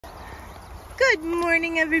Good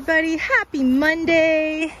morning, everybody. Happy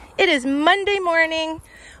Monday. It is Monday morning.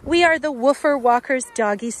 We are the Woofer Walkers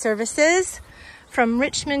Doggy Services from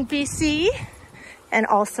Richmond, BC, and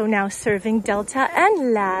also now serving Delta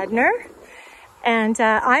and Ladner. And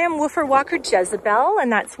I am Woofer Walker Jezebel,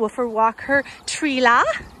 and that's Woofer Walker Trela.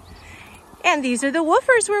 And these are the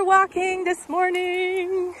woofers we're walking this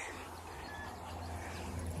morning.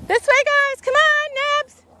 This way, guys. Come on,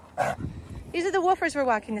 Nebs. These are the woofers we're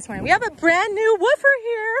walking this morning. We have a brand new woofer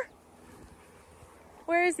here.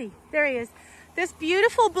 Where is he? There he is. This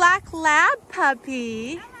beautiful black lab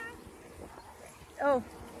puppy. Oh,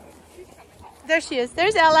 there she is.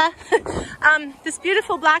 There's Ella. This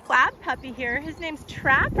beautiful black lab puppy here. His name's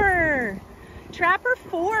Trapper. Trapper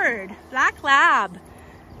Ford, black lab.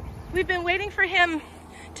 We've been waiting for him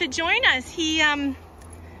to join us. He's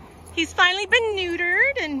finally been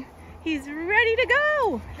neutered and he's ready to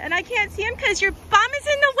go. And I can't see him because your bum is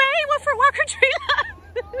in the way, Woofer Walker Trela.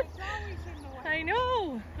 I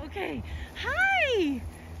know. Okay. Hi.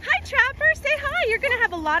 Hi, Trapper. Say hi. You're going to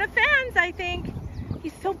have a lot of fans, I think.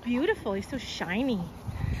 He's so beautiful. He's so shiny.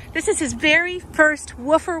 This is his very first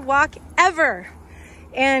woofer walk ever.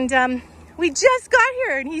 And we just got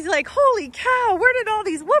here and he's like, holy cow, where did all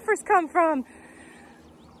these woofers come from?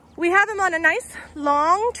 We have him on a nice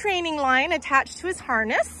long training line attached to his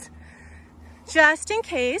harness, just in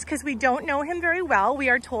case, because we don't know him very well. We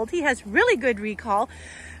are told he has really good recall,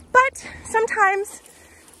 but sometimes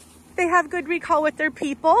they have good recall with their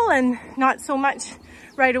people and not so much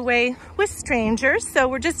right away with strangers. So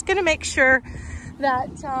we're just going to make sure that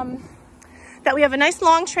that we have a nice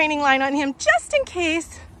long training line on him, just in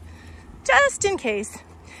case.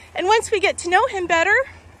 And once we get to know him better,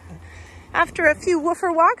 after a few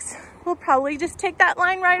woofer walks, we'll probably just take that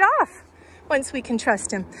line right off once we can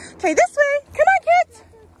trust him. Okay, this way. Come on, kids.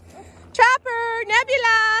 Trapper,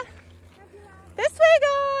 Nebula. This way,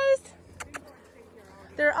 guys.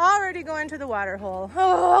 They're already going to the water hole.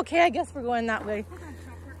 Oh, okay, I guess we're going that way.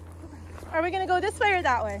 Are we going to go this way or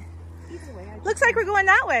that way? Either way. Looks like we're going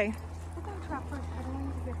that way.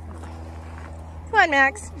 Come on,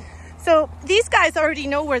 Max. So these guys already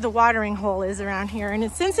know where the watering hole is around here.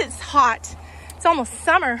 And since it's hot, it's almost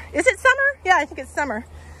summer. Is it summer? Yeah, I think it's summer.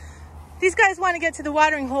 These guys want to get to the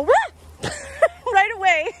watering hole right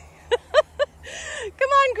away. Come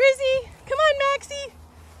on, Grizzy. Come on, Maxie.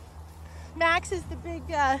 Max is the big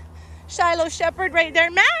Shiloh Shepherd right there.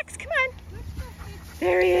 Max, come on.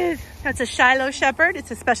 There he is. That's a Shiloh Shepherd. It's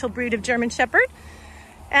a special breed of German Shepherd.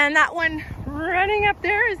 And that one running up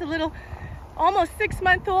there is a little almost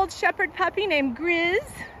 6-month-old shepherd puppy named Grizz.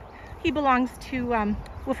 He belongs to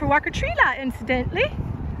Woofer Walker Trela, incidentally.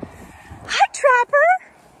 Hi, Trapper.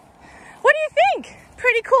 What do you think?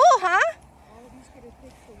 Pretty cool, huh?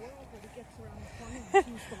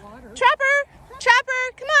 Trapper,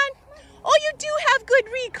 come on. Oh, you do have good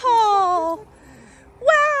recall.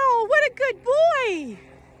 Wow, what a good boy.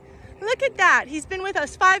 Look at that. He's been with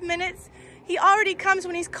us 5 minutes. He already comes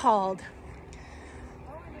when he's called.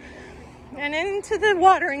 And into the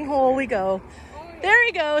watering hole we go. There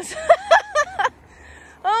he goes.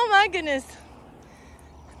 Oh my goodness.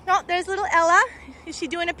 Oh, there's little Ella. Is she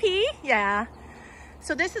doing a pee? Yeah.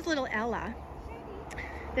 So this is little Ella.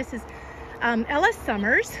 This is Ella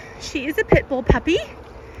Summers. She is a pit bull puppy.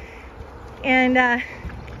 And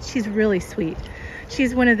she's really sweet.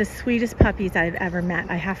 She's one of the sweetest puppies I've ever met,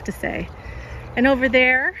 I have to say. And over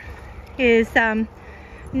there is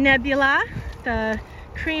Nebula, the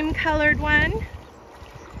cream-colored one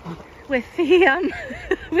with the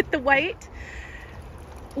with the white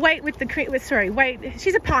with the cream. Sorry, white.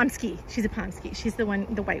 She's a Pomsky. She's the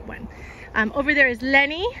white one. Over there is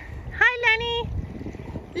Lenny. Hi, Lenny.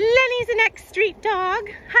 Lenny's the next street dog.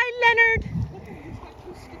 Hi, Leonard.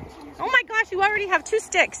 Oh my gosh, you already have 2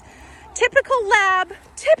 sticks. Typical lab.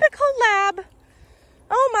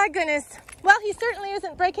 Oh my goodness. Well, he certainly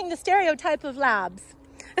isn't breaking the stereotype of labs.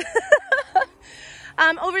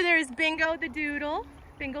 Over there is Bingo the Doodle,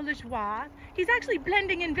 Bingo Lajoie. He's actually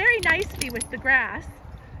blending in very nicely with the grass,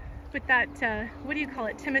 with that, what do you call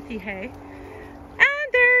it, Timothy hay.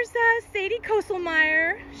 And there's Sadie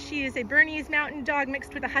Koestlmaier. She is a Bernese Mountain Dog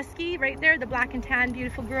mixed with a Husky right there, the black and tan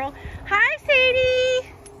beautiful girl. Hi,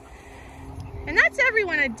 Sadie! And that's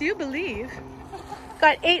everyone, I do believe.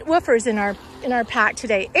 Got 8 woofers in our pack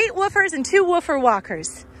today. 8 woofers and 2 woofer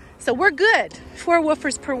walkers. So we're good. 4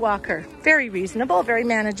 woofers per walker. Very reasonable, very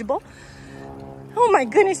manageable. Oh my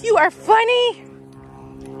goodness, you are funny.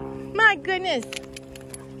 My goodness.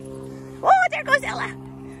 Oh, there goes Ella.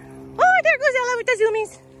 Oh, there goes Ella with the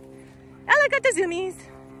zoomies. Ella got the zoomies.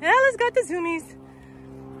 Ella's got the zoomies.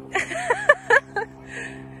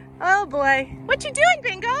 Oh boy. What you doing,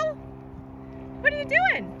 Bingo? What are you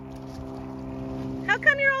doing? How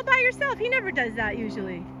come you're all by yourself? He never does that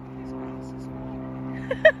usually.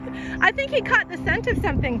 I think he caught the scent of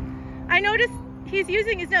something. I noticed he's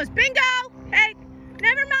using his nose. Bingo! Hey,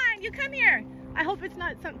 never mind. You come here. I hope it's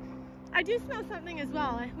not something. I do smell something as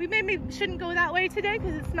well. We maybe shouldn't go that way today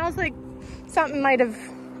because it smells like something might have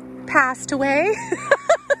passed away.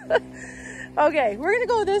 Okay, we're gonna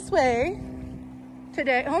go this way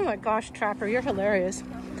today. Oh my gosh, Trapper, you're hilarious.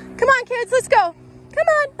 Come on, kids, let's go. Come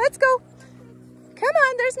on, let's go. Come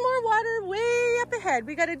on, there's more water way up ahead.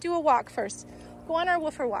 We gotta do a walk first. Go on our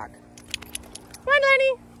woofer walk. Come on,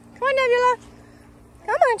 Lenny. Come on, Nebula.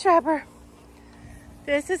 Come on, Trapper.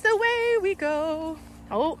 This is the way we go.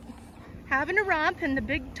 Oh, having a romp in the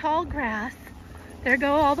big tall grass. There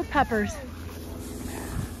go all the puppers.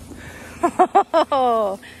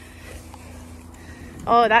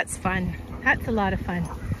 Oh, that's fun. That's a lot of fun.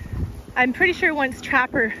 I'm pretty sure once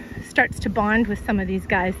Trapper starts to bond with some of these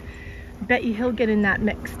guys, I bet you he'll get in that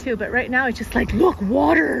mix too. But right now it's just like, look,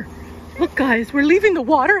 water. Look, guys, we're leaving the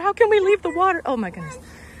water. How can we leave the water? Oh my goodness.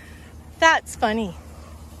 That's funny.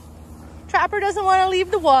 Trapper doesn't want to leave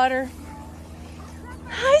the water.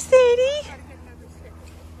 Hi, Sadie.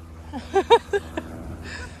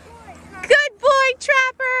 Good boy,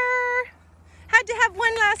 Trapper. Had to have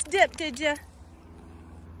one last dip, did you?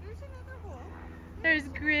 There's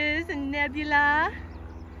Grizz and Nebula.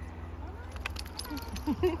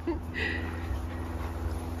 And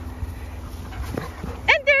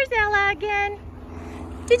there's Ella again.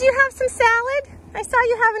 Did you have some salad? I saw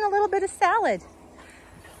you having a little bit of salad.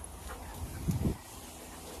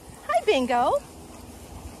 Hi, Bingo.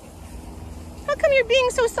 How come you're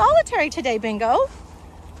being so solitary today, Bingo?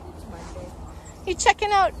 It's Monday. You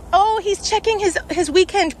checking out? Oh, he's checking his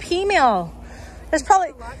weekend pea meal. There's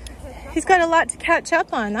probably, he's got a lot to catch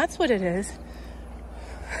up on. That's what it is.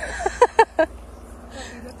 He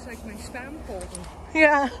looks like my spam folder.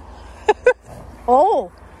 Yeah.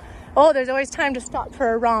 Oh, there's always time to stop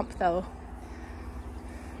for a romp, though.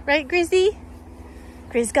 Right, Grizzy?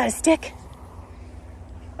 Grizz got a stick.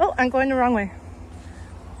 Oh, I'm going the wrong way.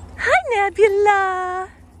 Hi, Nebula.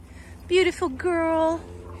 Beautiful girl.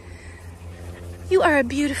 You are a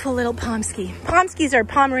beautiful little Pomsky. Pomskys are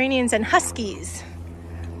Pomeranians and Huskies.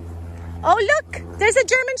 Oh, look, there's a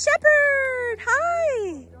German Shepherd.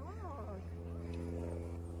 Hi.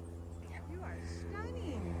 You are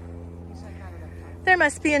stunning. There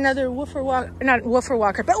must be another woofer walker, not woofer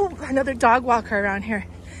walker, but another dog walker around here.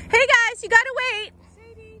 Hey guys, you gotta wait.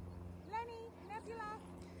 Sadie, Lenny, Nebula.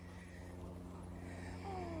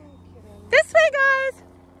 Oh, This way, guys.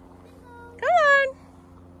 Come on.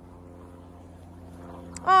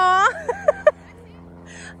 Aw.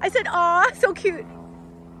 I said, aw, so cute.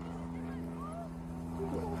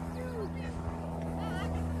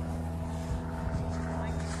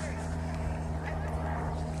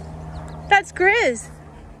 That's Grizz.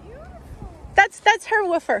 That's her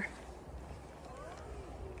woofer.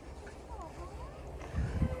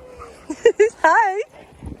 Hi.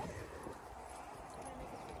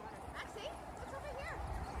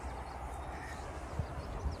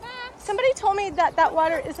 Somebody told me that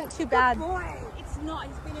water isn't too bad. Good boy. It's not.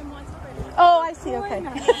 He's been in once already. Oh, I see. Okay.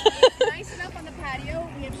 Nice enough on the patio.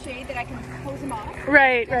 We have shade that I can hose him off.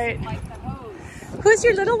 Right. Like the hose. Who's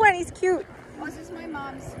your little one? He's cute. Oh, this is my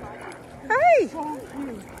mom's spot. Hi. So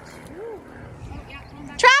cute. Oh, yeah, come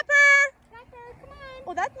back. Trapper. Trapper, come on.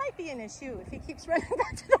 Well, that might be an issue if he keeps running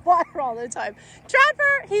back to the water all the time.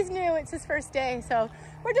 Trapper, he's new. It's his first day, so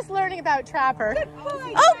we're just learning about Trapper. Good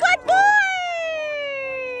boy. Oh, good boy!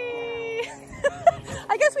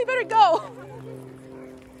 I guess we better go.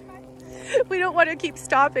 We don't want to keep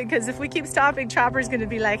stopping because if we keep stopping, Trapper's going to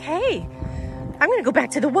be like, hey, I'm going to go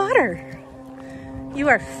back to the water. You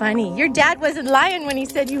are funny. Your dad wasn't lying when he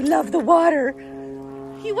said you love the water.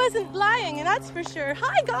 He wasn't lying, and that's for sure.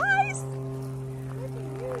 Hi, guys.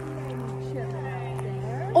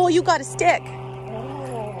 Oh, you got a stick.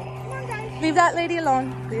 Come on, guys. Leave that lady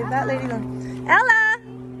alone. Leave that lady alone. Ella,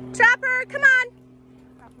 Trapper, come on.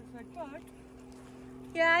 Trapper's like, what?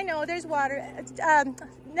 Yeah, I know. There's water.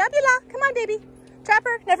 Nebula, come on, baby.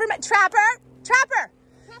 Trapper, never mind. Trapper.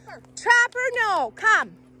 No,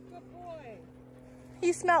 come. Good boy.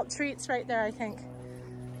 He smelt treats right there, I think.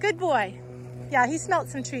 Good boy. Yeah, he smelt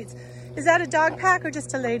some treats. Is that a dog pack or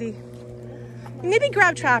just a lady? Maybe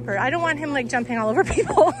grab Trapper. I don't want him like jumping all over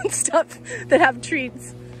people and stuff that have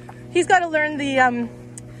treats. He's got to learn the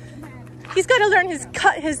he's got to learn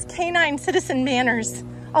his canine citizen manners.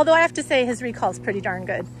 Although I have to say his recall's pretty darn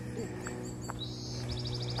good.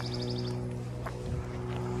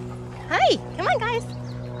 Hi, come on, guys.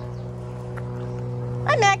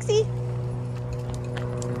 Hi, Maxie.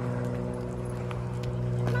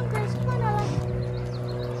 Come on, Grizz. Come on, Ella.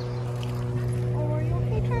 Oh, are you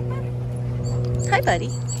okay, Trevor? Hi, buddy.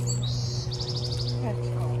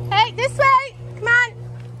 Hey, this way. Come on.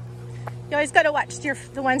 You always got to watch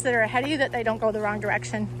the ones that are ahead of you that they don't go the wrong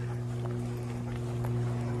direction.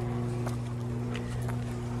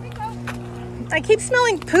 I keep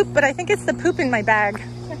smelling poop, but I think it's the poop in my bag.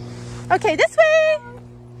 Okay, this way.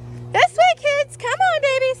 This way, kids. Come on,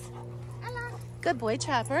 babies. Ella. Good boy,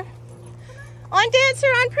 Trapper. On Dancer,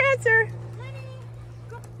 on Prancer. Lenny.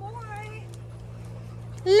 Good boy.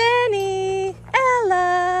 Lenny,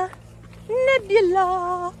 Ella,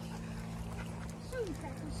 Nebula. Soon,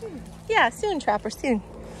 Trapper, soon. Yeah, soon, Trapper, soon.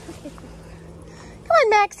 Come on,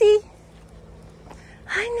 Maxie.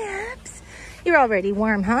 Hi, Nebs. You're already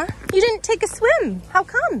warm, huh? You didn't take a swim. How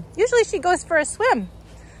come? Usually she goes for a swim.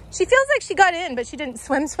 She feels like she got in, but she didn't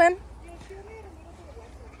swim.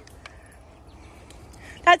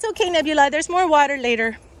 That's okay, Nebula. There's more water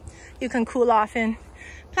later you can cool off in.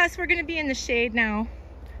 Plus, we're going to be in the shade now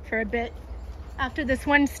for a bit. After this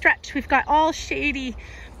one stretch, we've got all shady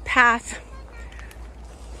path.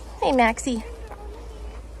 Hey, Maxie.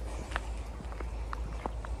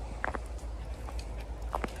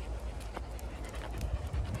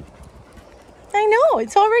 I know,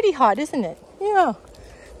 it's already hot, isn't it? Yeah,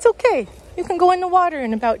 it's okay. You can go in the water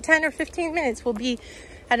in about 10 or 15 minutes. We'll be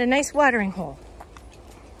at a nice watering hole.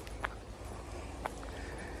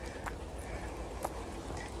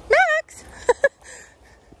 Max!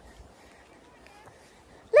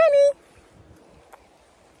 Lenny!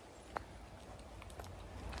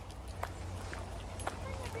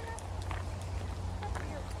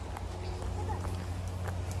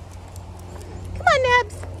 Come on,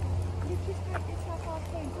 Nebs.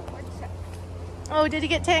 Oh, did he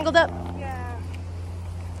get tangled up? Yeah.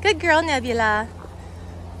 Good girl, Nebula.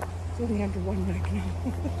 It's only under one leg now.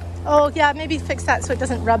 Oh, yeah, maybe fix that so it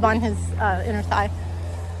doesn't rub on his inner thigh.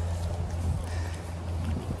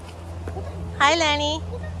 Hi, Lenny.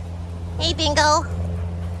 Hey, Bingo.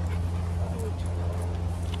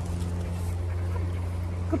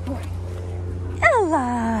 Good boy.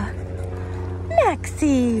 Ella.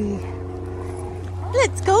 Maxie.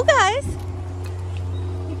 Let's go, guys.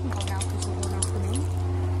 You can go now because we're going off the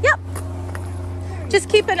main. Yep. Just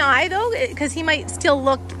keep an eye, though, because he might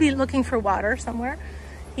still be looking for water somewhere.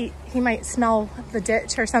 He might smell the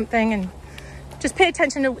ditch or something, and just pay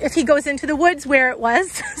attention to if he goes into the woods where it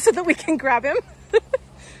was so that we can grab him.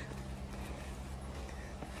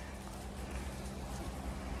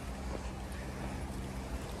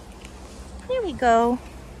 Here we go.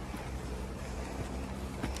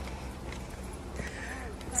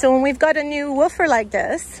 So when we've got a new woofer like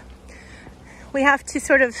this, we have to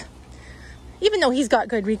sort of, even though he's got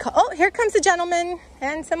good recall. Oh, here comes a gentleman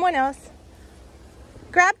and someone else.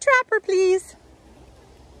 Grab Trapper, please.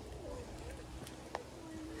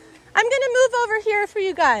 I'm gonna move over here for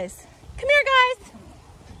you guys. Come here, guys.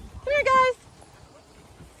 Come here, guys.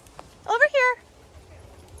 Over here.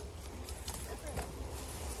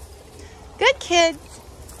 Good kids.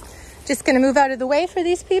 Just gonna move out of the way for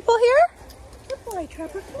these people here. Good boy,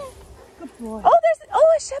 Trevor. Come on. Good boy. Oh,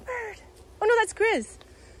 a shepherd. Oh no, that's Grizz.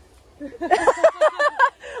 I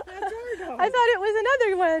thought it was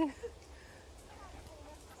another one.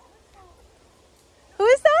 Who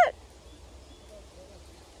is that?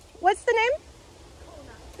 What's the name?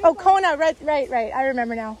 Kona. Oh, Kona. Right. I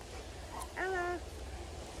remember now. Ella.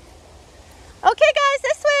 Okay, guys,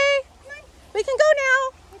 this way. We can go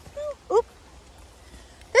now. Let's go. Oop.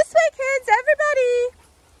 This way, kids. Everybody.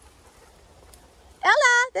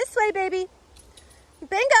 Ella, this way, baby.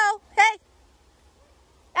 Bingo. Hey.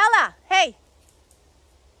 Ella, hey.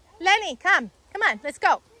 Lenny, come. Come on, let's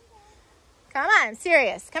go. Come on, I'm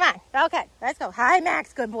serious. Come on. Okay, let's go. Hi,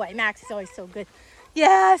 Max. Good boy. Max is always so good.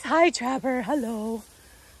 Yes. Hi, Trapper. Hello.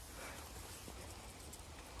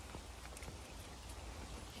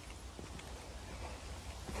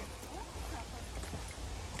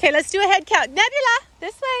 Okay, let's do a head count. Nebula,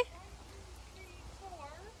 this way.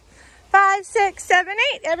 5, 6, 7,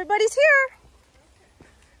 8. Everybody's here.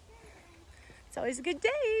 It's always a good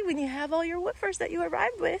day when you have all your woofers that you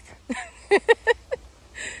arrived with.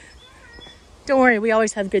 Don't worry, we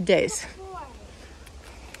always have good days.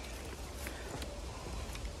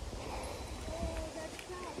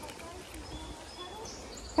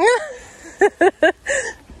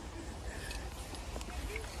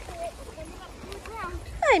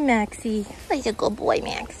 Hi, Maxie. He's a good boy,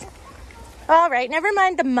 Max. All right, never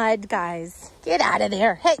mind the mud, guys. Get out of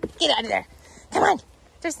there. Hey, get out of there. Come on.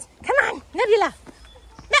 Come on, Nebula.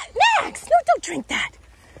 Max, no, don't drink that.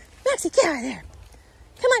 Maxie, get out of there.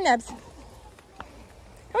 Come on, Nebs.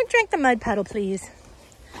 Don't drink the mud puddle, please.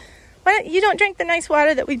 Why don't you drink the nice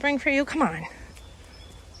water that we bring for you? Come on.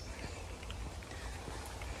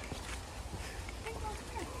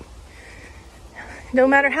 No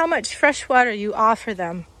matter how much fresh water you offer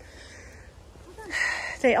them,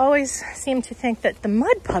 they always seem to think that the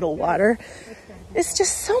mud puddle water is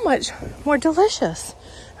just so much more delicious.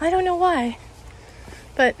 I don't know why.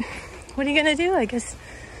 But what are you gonna do, I guess,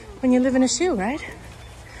 when you live in a shoe, right?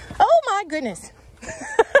 Oh my goodness.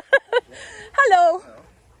 Hello.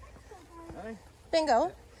 Hi.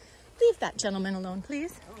 Bingo. Leave that gentleman alone,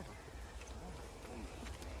 please.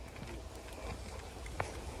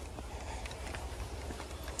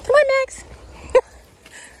 Come on, Max.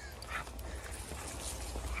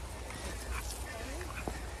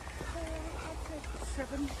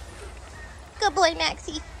 Good boy,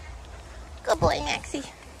 Maxie. Good boy, Maxie.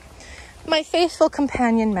 My faithful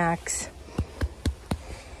companion, Max.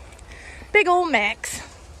 Big old Max.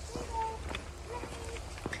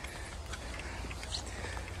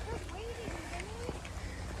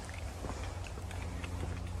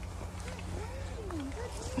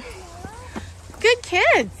 Good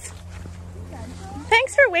kids.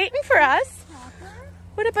 Thanks for waiting for us.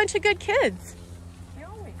 What a bunch of good kids.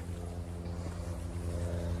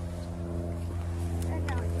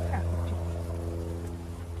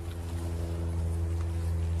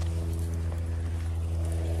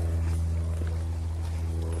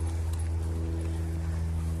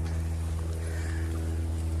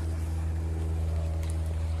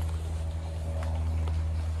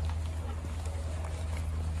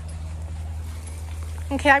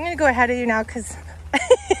 Okay, I'm going to go ahead of you now because...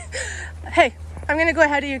 Hey, I'm going to go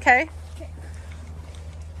ahead of you, okay? Okay.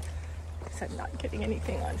 Because I'm not getting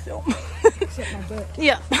anything on film. Except my butt.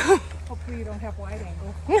 Yeah. Hopefully you don't have wide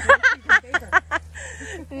angle.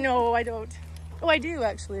 No, I don't. Oh, I do,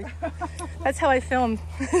 actually. That's how I film.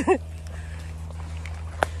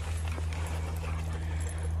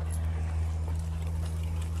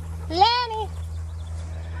 Lenny!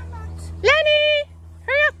 Lenny!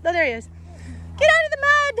 Hurry up! Oh, there he is. Get out of the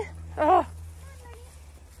mud! Oh,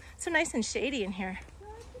 so nice and shady in here.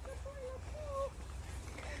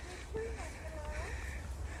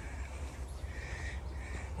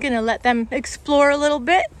 Gonna let them explore a little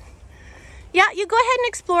bit. Yeah, you go ahead and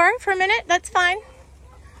explore for a minute. That's fine.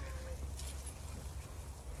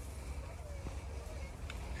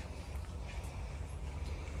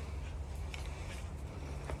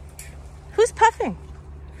 Who's puffing?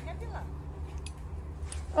 Nebula.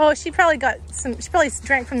 Oh, she probably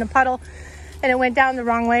drank from the puddle and it went down the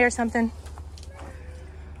wrong way or something.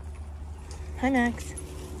 Hi, Max.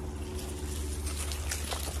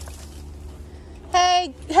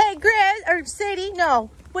 Hey, Grizz, or Sadie, no.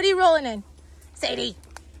 What are you rolling in? Sadie,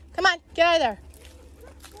 come on, get out of there.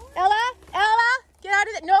 Ella, get out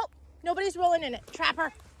of there. Nope, nobody's rolling in it. Trap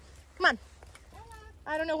her. Come on.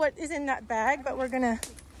 I don't know what is in that bag, but we're gonna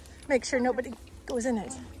make sure nobody goes in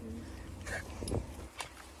it.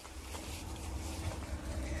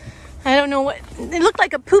 I don't know what, it looked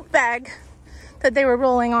like a poop bag that they were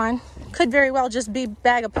rolling on. Could very well just be a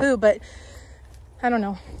bag of poo, but I don't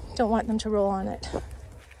know. Don't want them to roll on it.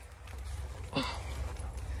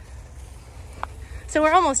 So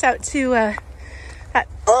we're almost out to,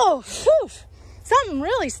 oh, whew, something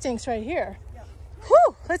really stinks right here.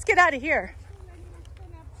 Whew, let's get out of here.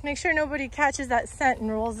 Make sure nobody catches that scent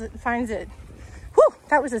and rolls it, finds it. Whew,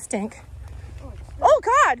 that was a stink. Oh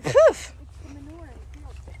God, whew.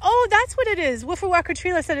 Oh, that's what it is. Woofer Walker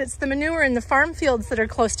Trela said it's the manure in the farm fields that are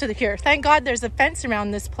close to here. Thank God there's a fence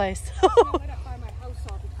around this place. Whew.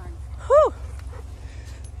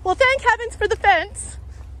 Well, thank heavens for the fence.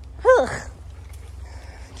 Ugh.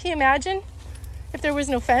 Can you imagine if there was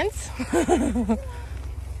no fence?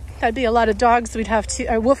 That'd be a lot of dogs we'd have to,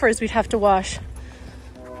 or woofers we'd have to wash.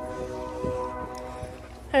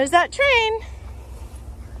 There's that train.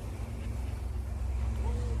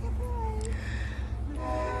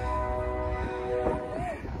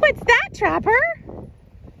 What's that, Trapper?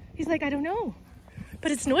 He's like, I don't know,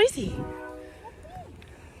 but it's noisy.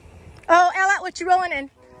 Oh, Ella, what you rolling in?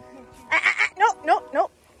 No.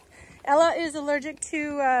 Ella is allergic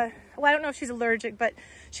to, well, I don't know if she's allergic, but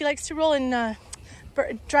she likes to roll in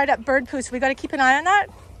dried up bird poo, so we got to keep an eye on that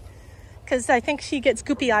because I think she gets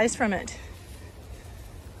goopy eyes from it.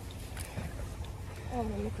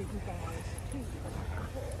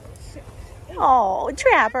 Oh,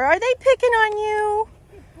 Trapper, are they picking on you?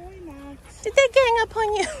 Did they gang up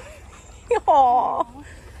on you? Oh,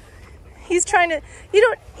 he's trying to. You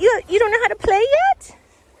don't know how to play yet?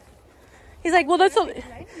 He's like, well,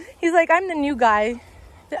 he's like, I'm the new guy.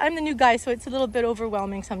 I'm the new guy, so it's a little bit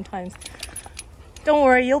overwhelming sometimes. Don't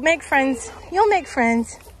worry, you'll make friends. You'll make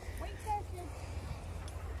friends.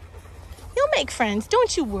 You'll make friends,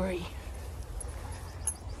 don't you worry.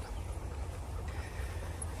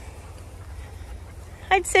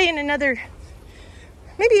 I'd say in another,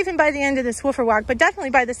 maybe even by the end of this woofer walk, but definitely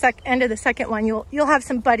by the end of the second one, you'll have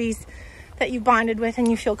some buddies that you bonded with and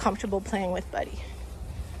you feel comfortable playing with, buddy.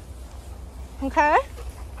 Okay?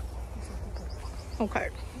 Okay.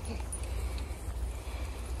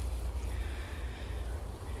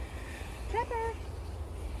 Trapper.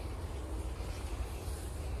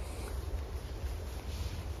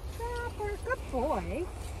 Trapper, good boy.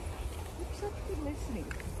 You're such good listening.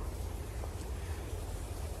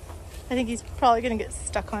 I think he's probably gonna get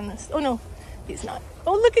stuck on this. Oh no, he's not.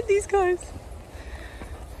 Oh, look at these guys.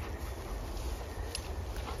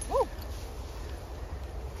 Oh.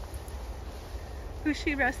 Who's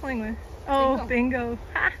she wrestling with? Oh, Bingo.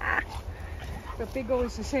 The Bingo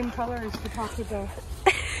is the same color as the top of the...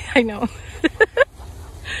 I know.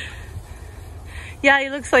 Yeah, he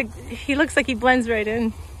looks like he blends right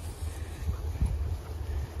in.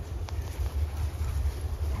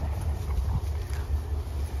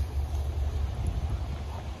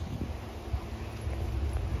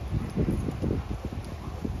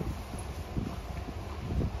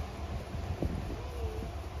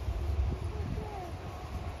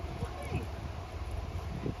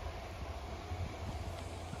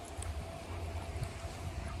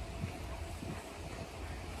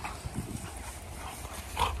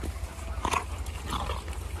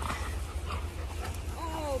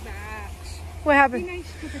 What happened? Be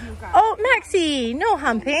nice to the new guy. Oh, Maxie, no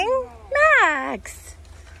humping. Max.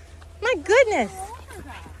 My goodness.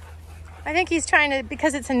 I think he's trying to,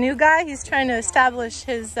 because it's a new guy, he's trying to establish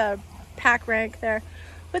his pack rank there.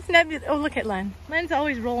 What's Nebula? Oh, look at Len. Len's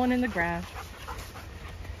always rolling in the grass.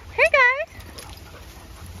 Hey, guys.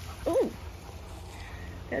 Ooh.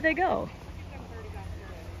 There they go.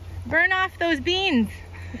 Burn off those beans.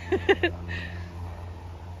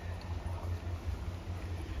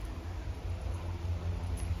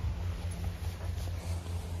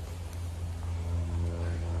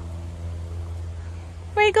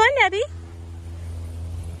 Where you going, Nebby?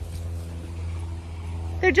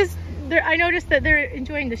 I noticed that they're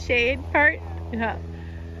enjoying the shade part. Yeah.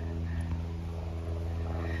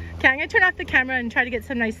 Okay, I'm gonna turn off the camera and try to get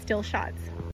some nice still shots.